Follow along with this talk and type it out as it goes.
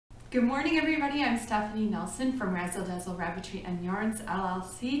Good morning, everybody. I'm Stephanie Nelson from Razzle Dazzle Rabbitry and Yarns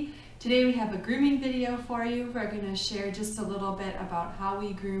LLC. Today we have a grooming video for you. We're going to share just a little bit about how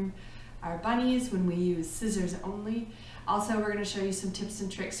we groom our bunnies when we use scissors only. Also, we're going to show you some tips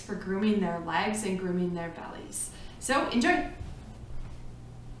and tricks for grooming their legs and grooming their bellies. So enjoy!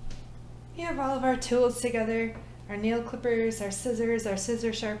 We have all of our tools together, our nail clippers, our scissors, our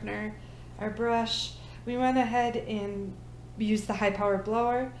scissor sharpener, our brush. We went ahead and used the high-powered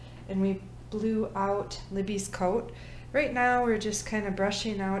blower and we blew out Libby's coat. Right now we're just kind of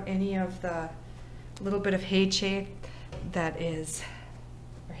brushing out any of the little bit of hay chaff that is,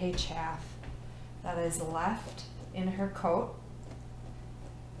 or hay chaff that is left in her coat.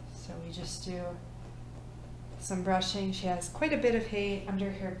 So we just do some brushing. She has quite a bit of hay under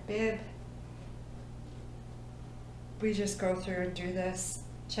her bib. We just go through and do this,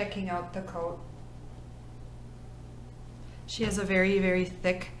 checking out the coat. She has a very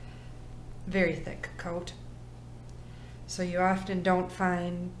thick coat. So you often don't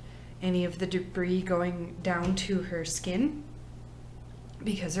find any of the debris going down to her skin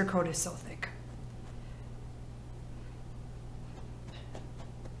because her coat is so thick.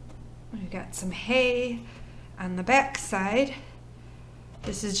 We've got some hay on the back side.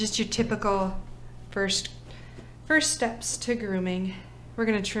 This is just your typical first steps to grooming. We're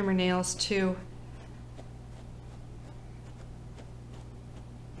going to trim her nails too.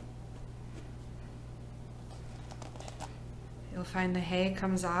 You'll find the hay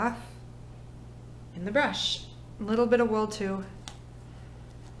comes off in the brush. A little bit of wool too.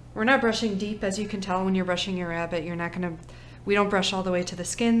 We're not brushing deep, as you can tell when you're brushing your rabbit. We don't brush all the way to the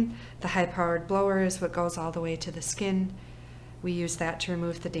skin. The high-powered blower is what goes all the way to the skin. We use that to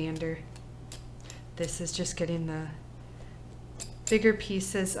remove the dander. This is just getting the bigger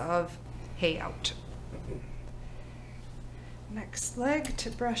pieces of hay out. Next leg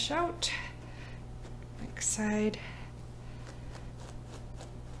to brush out. Next side.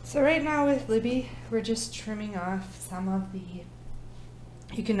 So right now with Libby, we're just trimming off some of the,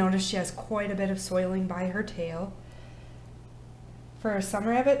 you can notice she has quite a bit of soiling by her tail. For some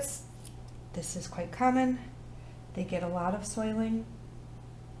rabbits, this is quite common. They get a lot of soiling.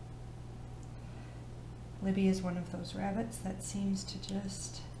 Libby is one of those rabbits that seems to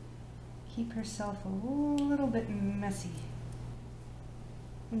just keep herself a little bit messy.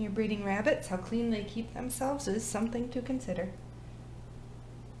 When you're breeding rabbits, how clean they keep themselves is something to consider.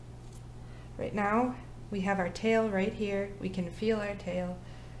 Right now, we have our tail right here. We can feel our tail,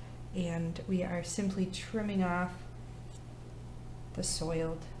 and we are simply trimming off the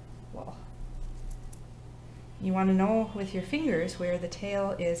soiled wool. You want to know with your fingers where the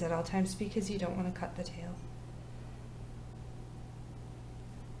tail is at all times because you don't want to cut the tail.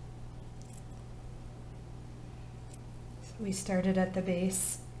 So we started at the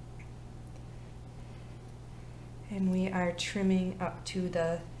base, and we are trimming up to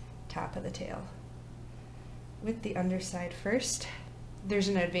the top of the tail with the underside first. There's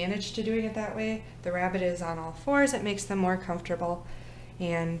an advantage to doing it that way. The rabbit is on all fours. It makes them more comfortable,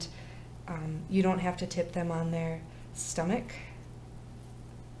 and you don't have to tip them on their stomach.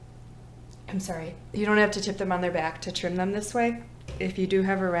 I'm sorry, you don't have to tip them on their back to trim them this way. If you do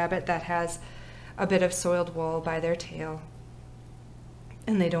have a rabbit that has a bit of soiled wool by their tail,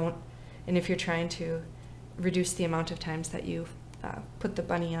 and if you're trying to reduce the amount of times that you put the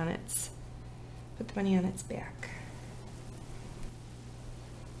bunny on its back.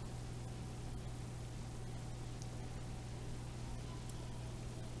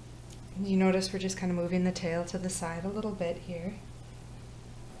 You notice we're just kind of moving the tail to the side a little bit here.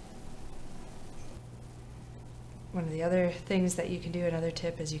 One of the other things that you can do, another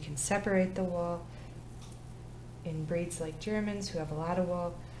tip, is you can separate the wool. In breeds like Germans who have a lot of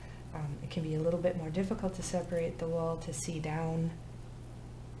wool, it can be a little bit more difficult to separate the wool to see down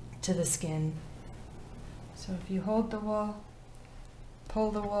to the skin. So if you hold the wool,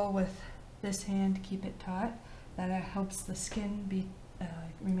 pull the wool with this hand, keep it taut, that helps the skin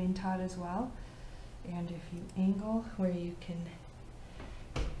remain taut as well. And if you angle, where you can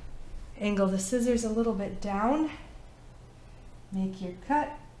angle the scissors a little bit down, make your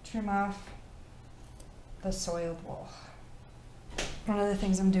cut, trim off the soiled wool. One of the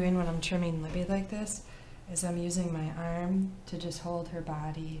things I'm doing when I'm trimming Libby like this is I'm using my arm to just hold her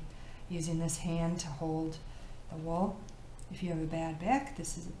body, using this hand to hold the wool. If you have a bad back,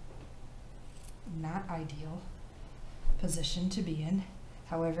 this is not ideal position to be in.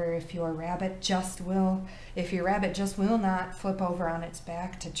 However, if your rabbit just will not flip over on its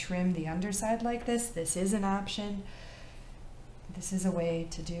back to trim the underside like this is an option. This is a way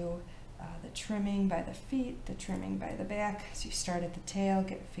to do the trimming by the feet, the trimming by the back. So you start at the tail,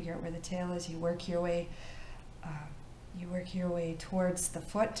 figure out where the tail is. You work your way towards the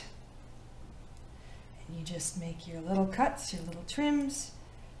foot, and you just make your little cuts, your little trims.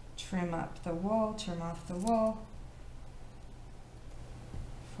 Trim up the wool, trim off the wool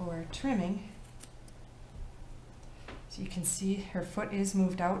for trimming. So you can see her foot is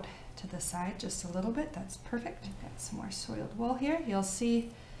moved out to the side just a little bit. That's perfect. Got some more soiled wool here. You'll see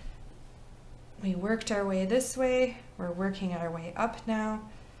we worked our way this way. We're working our way up now,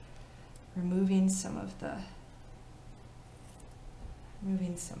 removing some of the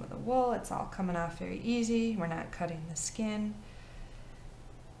wool. It's all coming off very easy. We're not cutting the skin.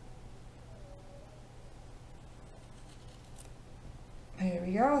 There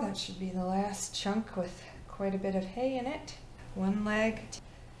we go. That should be the last chunk with quite a bit of hay in it. One leg.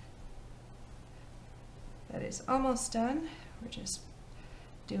 That is almost done. We're just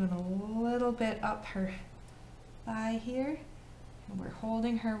doing a little bit up her thigh here, and we're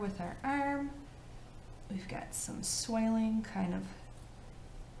holding her with our arm. We've got some soiling kind of.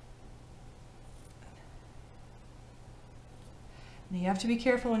 Now you have to be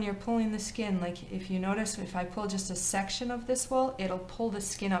careful when you're pulling the skin. Like if you notice, if I pull just a section of this wool, it'll pull the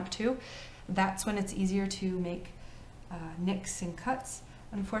skin up too. That's when it's easier to make nicks and cuts,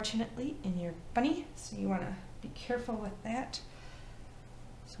 unfortunately, in your bunny. So you want to be careful with that.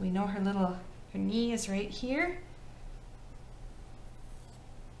 So we know her knee is right here.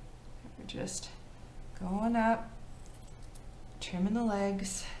 We're just going up, trimming the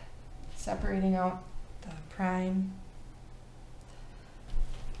legs, separating out the prime.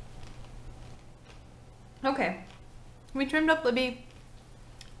 Okay, we trimmed up Libby,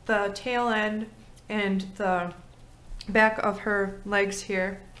 the tail end and the back of her legs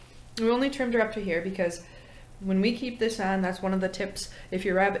here. We only trimmed her up to here because when we keep this on, that's one of the tips. If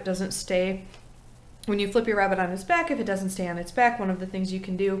your rabbit doesn't stay, when you flip your rabbit on its back, if it doesn't stay on its back, one of the things you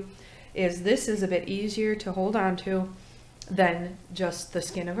can do is this is a bit easier to hold on to than just the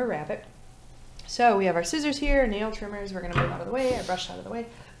skin of a rabbit. So we have our scissors here, nail trimmers, we're gonna move out of the way, our brush out of the way.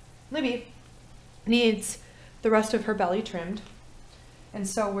 Libby needs the rest of her belly trimmed. And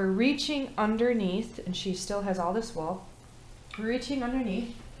so we're reaching underneath, and she still has all this wool. We're reaching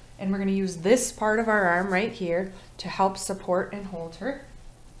underneath, and we're gonna use this part of our arm right here to help support and hold her.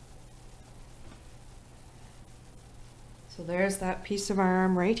 So there's that piece of our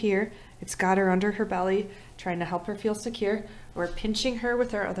arm right here. It's got her under her belly, trying to help her feel secure. We're pinching her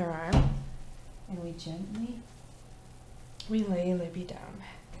with our other arm, and we lay Libby down.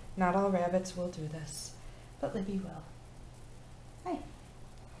 Not all rabbits will do this, but Libby will. Hi.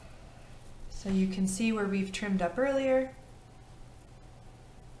 So you can see where we've trimmed up earlier.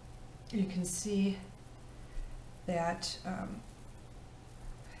 You can see that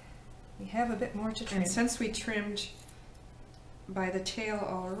we have a bit more to trim. And since we trimmed by the tail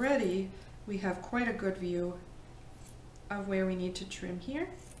already, we have quite a good view of where we need to trim here.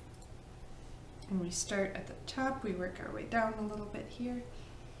 And we start at the top, we work our way down a little bit here.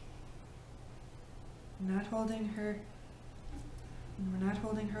 Not holding her, we're not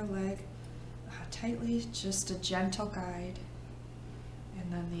holding her leg tightly, just a gentle guide.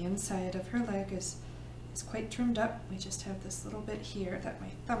 And then the inside of her leg is quite trimmed up. We just have this little bit here that my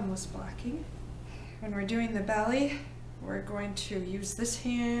thumb was blocking. When we're doing the belly, we're going to use this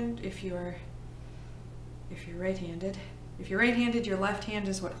hand if you're right-handed. If you're right-handed, your left hand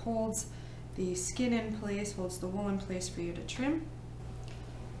is what holds the skin in place, holds the wool in place for you to trim.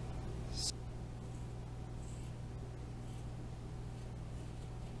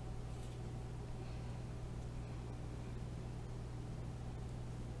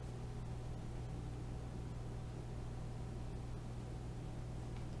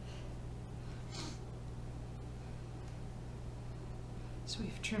 So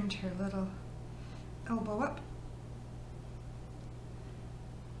we've trimmed her little elbow up.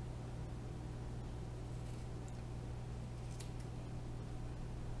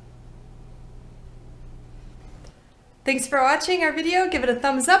 Thanks for watching our video. Give it a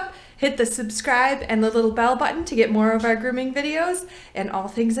thumbs up, hit the subscribe and the little bell button to get more of our grooming videos and all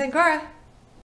things Angora.